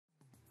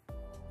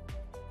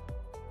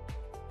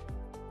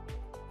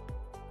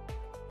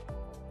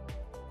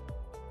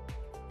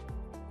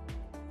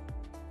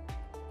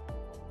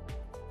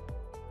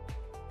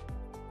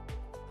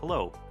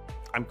Hello,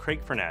 I'm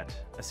Craig Frenette,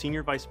 a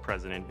Senior Vice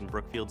President in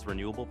Brookfield's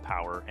Renewable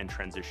Power and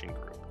Transition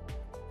Group.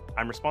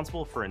 I'm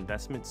responsible for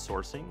investment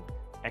sourcing,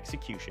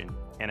 execution,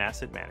 and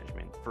asset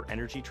management for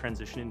energy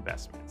transition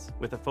investments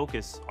with a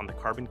focus on the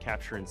carbon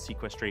capture and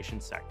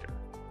sequestration sector,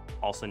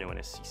 also known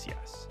as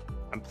CCS.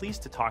 I'm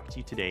pleased to talk to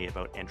you today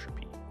about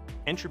Entropy.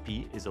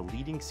 Entropy is a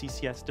leading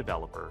CCS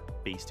developer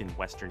based in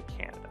Western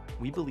Canada.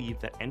 We believe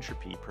that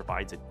Entropy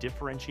provides a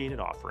differentiated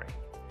offering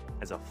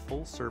as a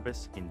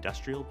full-service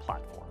industrial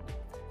platform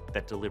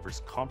that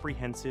delivers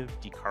comprehensive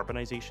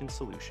decarbonization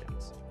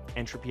solutions.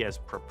 Entropy has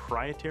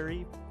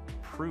proprietary,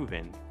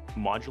 proven,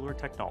 modular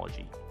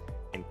technology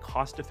and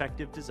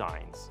cost-effective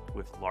designs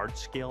with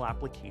large-scale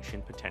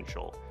application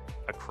potential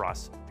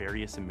across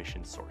various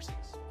emission sources.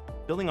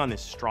 Building on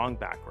this strong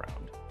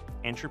background,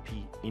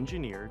 Entropy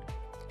engineered,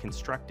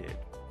 constructed,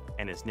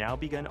 and has now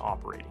begun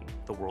operating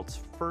the world's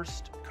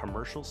first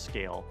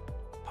commercial-scale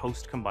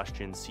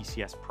post-combustion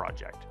CCS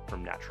project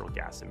from natural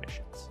gas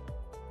emissions.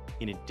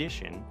 In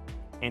addition,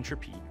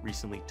 Entropy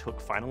recently took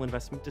final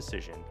investment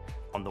decision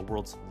on the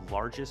world's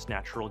largest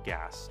natural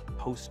gas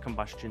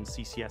post-combustion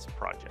CCS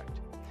project,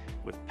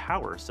 with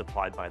power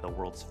supplied by the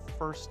world's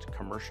first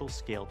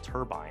commercial-scale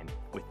turbine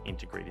with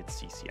integrated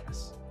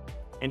CCS.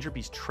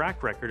 Entropy's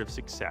track record of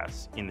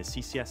success in the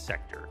CCS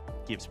sector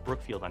gives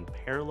Brookfield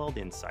unparalleled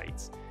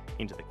insights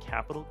into the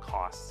capital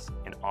costs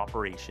and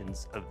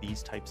operations of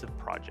these types of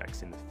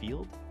projects in the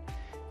field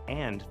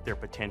and their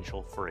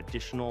potential for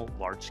additional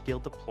large-scale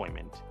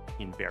deployment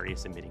in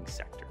various emitting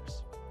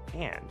sectors.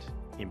 And,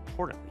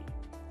 importantly,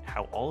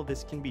 how all of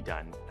this can be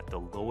done at the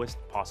lowest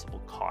possible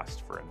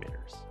cost for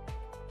emitters.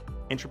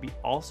 Entropy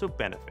also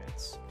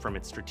benefits from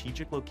its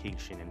strategic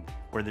location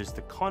where there's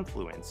the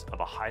confluence of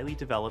a highly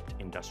developed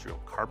industrial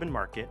carbon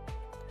market,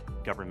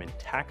 government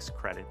tax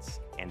credits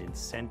and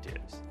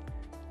incentives,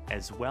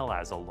 as well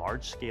as a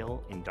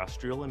large-scale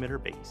industrial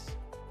emitter base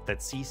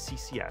that sees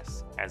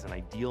CCS as an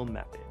ideal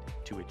method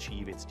to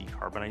achieve its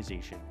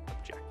decarbonization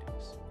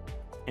objectives.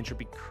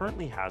 Entropy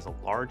currently has a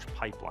large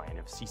pipeline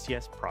of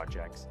CCS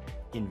projects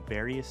in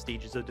various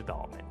stages of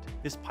development.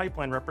 This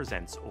pipeline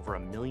represents over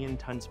 1 million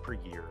tons per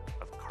year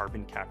of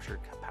carbon capture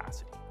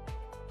capacity.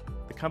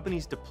 The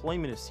company's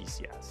deployment of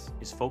CCS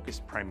is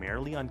focused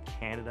primarily on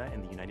Canada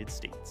and the United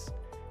States,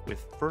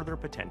 with further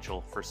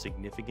potential for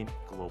significant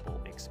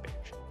global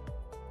expansion.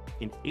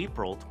 In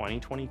April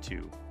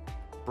 2022,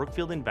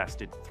 Brookfield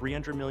invested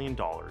 $300 million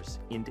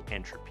into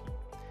Entropy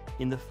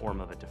in the form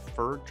of a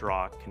deferred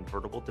draw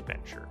convertible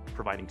debenture,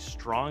 providing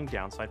strong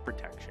downside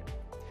protection,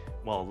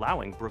 while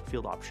allowing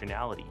Brookfield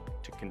optionality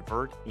to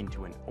convert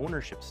into an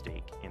ownership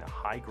stake in a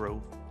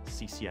high-growth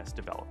CCS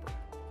developer.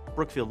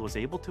 Brookfield was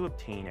able to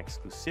obtain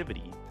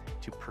exclusivity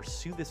to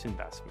pursue this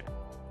investment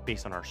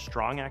based on our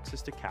strong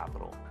access to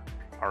capital,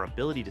 our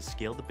ability to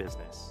scale the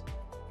business,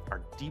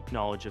 our deep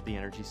knowledge of the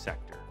energy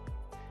sector,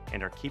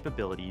 and our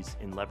capabilities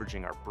in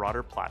leveraging our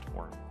broader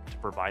platform to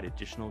provide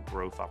additional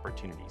growth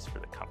opportunities for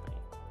the company.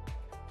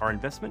 Our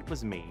investment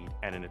was made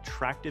at an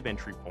attractive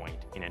entry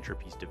point in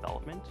Entropy's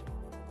development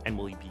and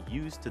will be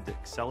used to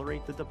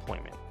accelerate the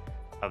deployment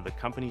of the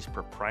company's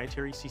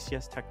proprietary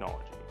CCS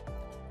technology.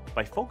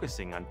 By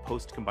focusing on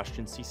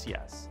post-combustion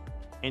CCS,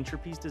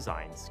 Entropy's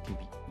designs can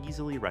be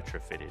easily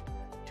retrofitted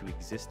to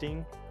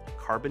existing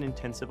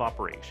carbon-intensive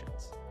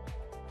operations,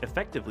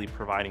 effectively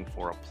providing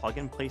for a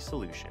plug-and-play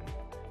solution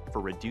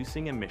for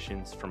reducing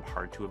emissions from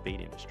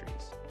hard-to-abate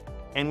industries.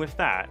 And with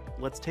that,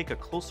 let's take a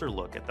closer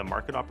look at the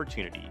market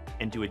opportunity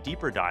and do a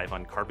deeper dive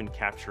on carbon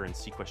capture and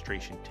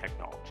sequestration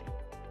technology.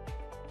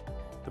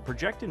 The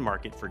projected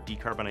market for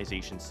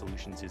decarbonization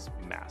solutions is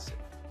massive.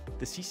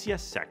 The CCS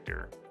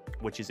sector,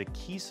 which is a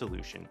key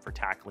solution for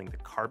tackling the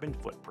carbon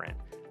footprint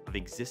of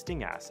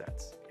existing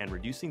assets and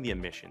reducing the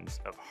emissions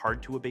of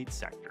hard-to-abate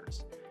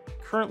sectors,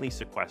 currently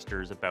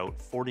sequesters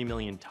about 40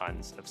 million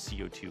tons of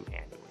CO2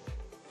 annually.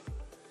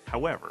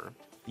 However,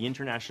 the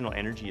International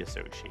Energy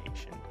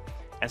Association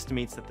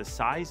estimates that the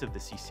size of the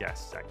CCS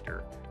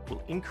sector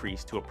will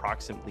increase to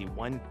approximately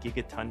 1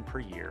 gigaton per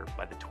year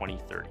by the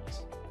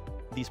 2030s.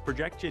 These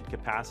projected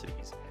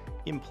capacities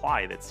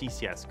imply that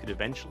CCS could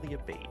eventually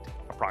abate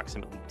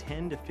approximately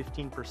 10 to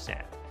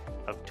 15%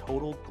 of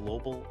total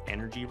global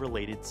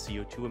energy-related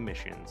CO2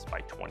 emissions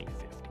by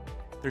 2050.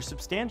 There's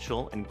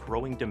substantial and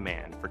growing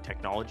demand for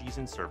technologies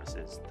and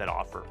services that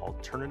offer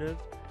alternative,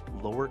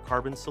 lower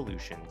carbon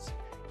solutions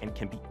and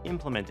can be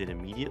implemented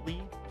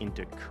immediately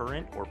into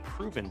current or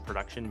proven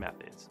production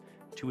methods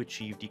to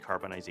achieve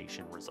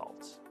decarbonization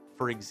results.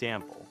 For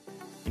example,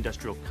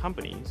 industrial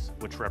companies,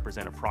 which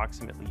represent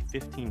approximately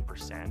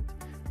 15%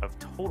 of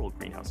total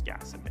greenhouse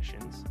gas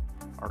emissions,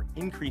 are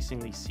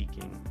increasingly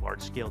seeking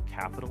large-scale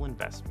capital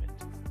investment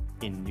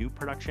in new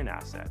production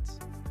assets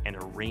and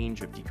a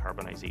range of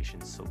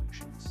decarbonization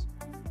solutions.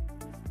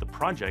 The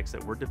projects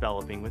that we're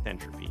developing with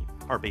Entropy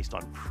are based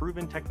on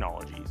proven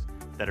technologies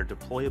that are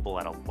deployable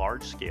at a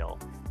large scale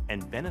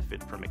and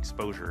benefit from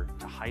exposure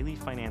to highly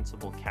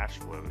financeable cash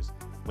flows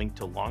linked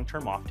to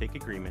long-term offtake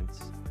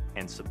agreements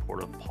and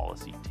supportive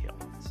policy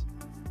tailwinds.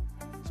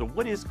 So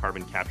what is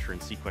carbon capture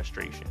and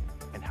sequestration,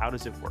 and how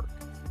does it work?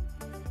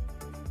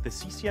 The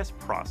CCS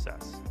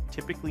process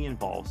typically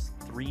involves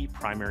three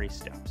primary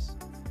steps.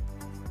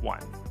 1.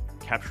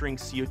 Capturing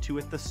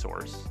CO2 at the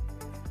source.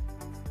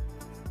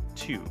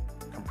 2.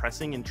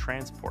 Compressing and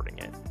transporting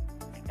it.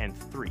 And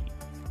 3.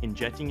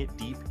 Injecting it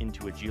deep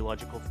into a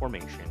geological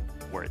formation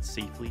where it's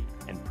safely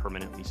and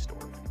permanently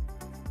stored.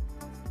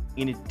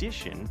 In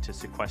addition to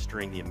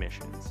sequestering the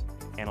emissions,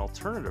 an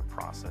alternative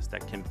process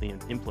that can be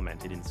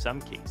implemented in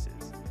some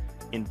cases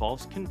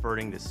involves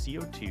converting the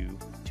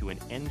CO2 to an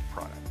end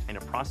product in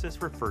a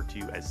process referred to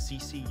as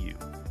CCU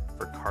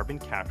for carbon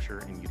capture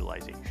and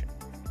utilization.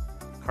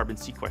 Carbon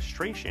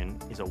sequestration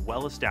is a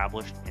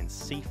well-established and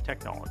safe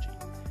technology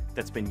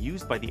that's been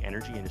used by the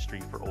energy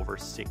industry for over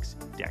 6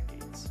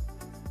 decades.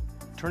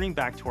 Turning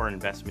back to our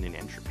investment in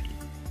Entropy,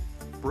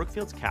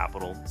 Brookfield's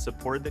capital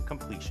supported the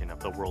completion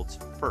of the world's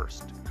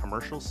first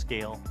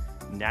commercial-scale,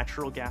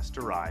 natural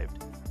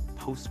gas-derived,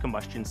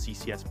 post-combustion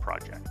CCS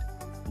project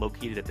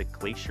located at the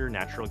Glacier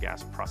Natural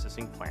Gas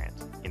Processing Plant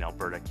in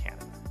Alberta,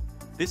 Canada.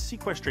 This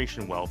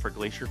sequestration well for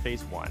Glacier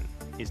Phase 1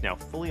 is now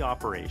fully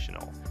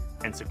operational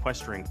and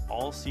sequestering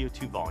all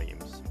CO2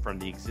 volumes from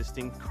the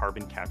existing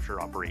carbon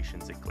capture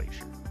operations at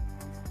Glacier.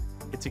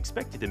 It's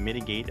expected to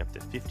mitigate up to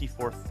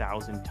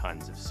 54,000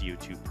 tons of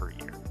CO2 per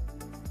year.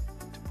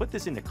 To put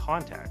this into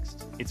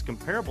context, it's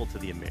comparable to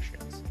the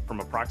emissions from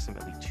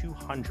approximately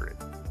 200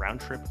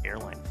 round-trip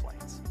airline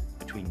flights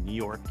between New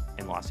York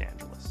and Los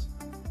Angeles.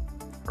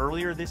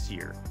 Earlier this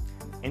year,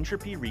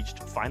 Entropy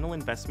reached final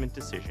investment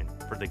decision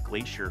for the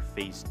Glacier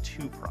Phase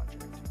 2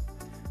 project,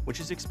 which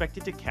is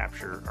expected to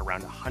capture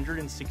around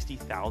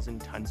 160,000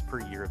 tons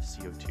per year of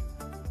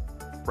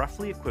CO2,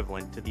 roughly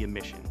equivalent to the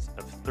emissions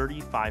of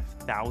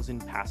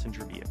 35,000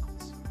 passenger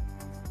vehicles.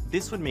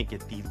 This would make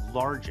it the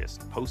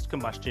largest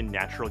post-combustion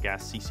natural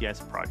gas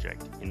CCS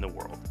project in the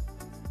world,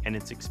 and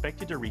it's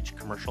expected to reach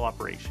commercial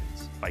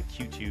operations by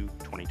Q2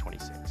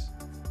 2026.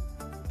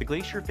 The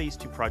Glacier Phase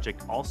 2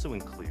 project also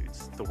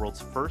includes the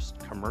world's first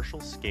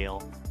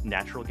commercial-scale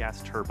natural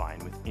gas turbine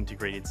with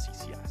integrated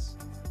CCS.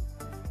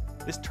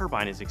 This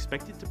turbine is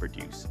expected to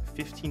produce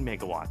 15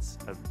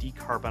 megawatts of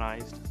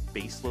decarbonized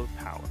baseload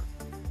power,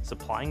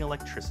 supplying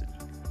electricity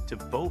to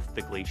both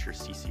the Glacier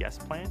CCS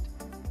plant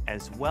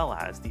as well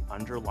as the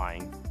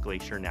underlying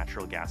Glacier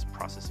Natural Gas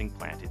Processing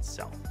Plant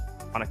itself.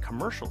 On a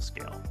commercial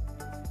scale,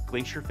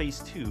 Glacier Phase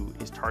 2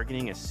 is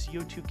targeting a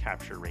CO2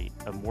 capture rate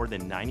of more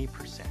than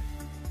 90%,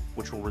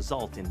 which will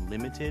result in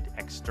limited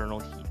external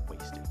heat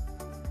wasted.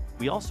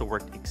 We also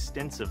worked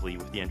extensively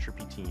with the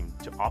Entropy team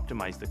to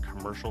optimize the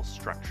commercial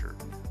structure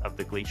of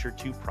the Glacier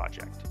 2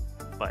 project,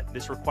 but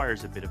this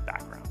requires a bit of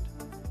background.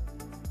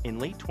 In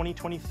late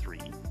 2023,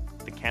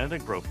 the Canada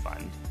Growth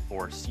Fund,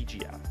 or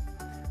CGF,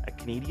 a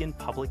Canadian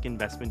public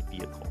investment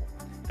vehicle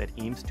that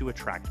aims to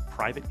attract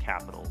private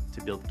capital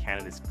to build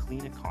Canada's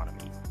clean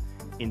economy,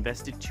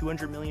 invested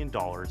 $200 million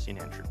in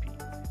Entropy,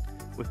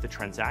 with the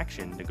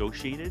transaction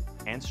negotiated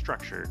and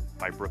structured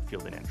by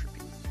Brookfield and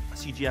Entropy.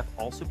 CGF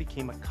also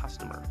became a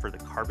customer for the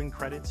carbon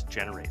credits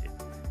generated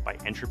by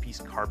Entropy's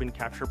carbon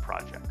capture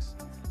projects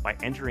by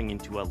entering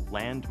into a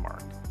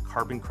landmark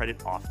carbon credit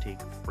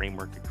offtake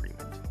framework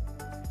agreement.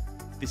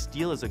 This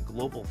deal is a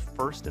global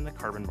first in the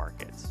carbon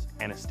markets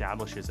and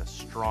establishes a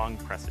strong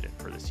precedent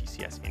for the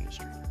CCS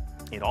industry.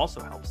 It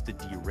also helps to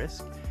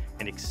de-risk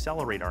and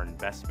accelerate our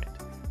investment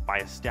by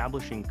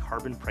establishing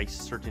carbon price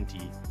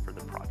certainty for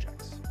the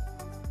projects.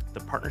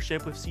 The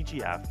partnership with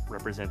CGF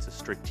represents a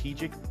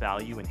strategic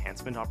value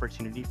enhancement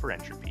opportunity for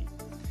Entropy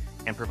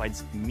and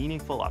provides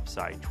meaningful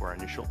upside to our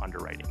initial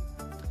underwriting,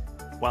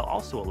 while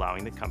also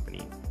allowing the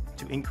company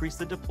to increase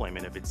the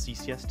deployment of its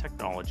CCS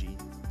technology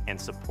and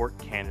support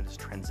Canada's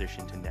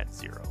transition to net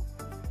zero.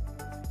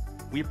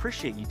 We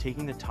appreciate you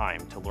taking the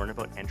time to learn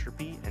about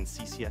Entropy and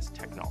CCS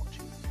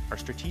technology. Our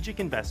strategic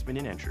investment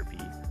in Entropy,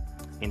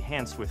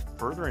 enhanced with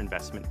further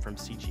investment from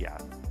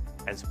CGF,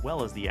 as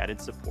well as the added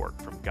support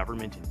from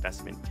government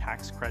investment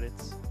tax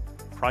credits,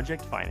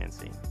 project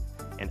financing,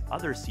 and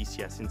other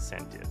CCS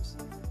incentives,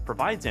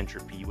 provides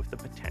Entropy with the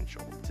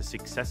potential to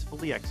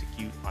successfully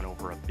execute on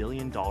over $1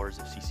 billion of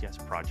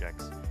CCS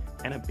projects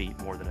and abate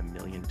more than 1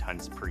 million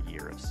tons per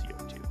year of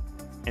CO2.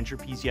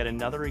 Entropy is yet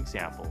another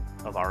example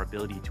of our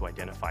ability to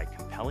identify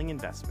compelling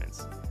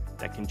investments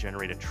that can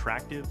generate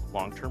attractive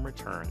long-term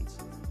returns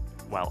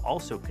while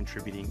also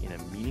contributing in a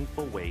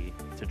meaningful way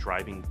to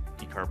driving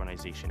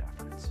decarbonization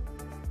efforts.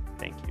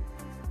 Thank you.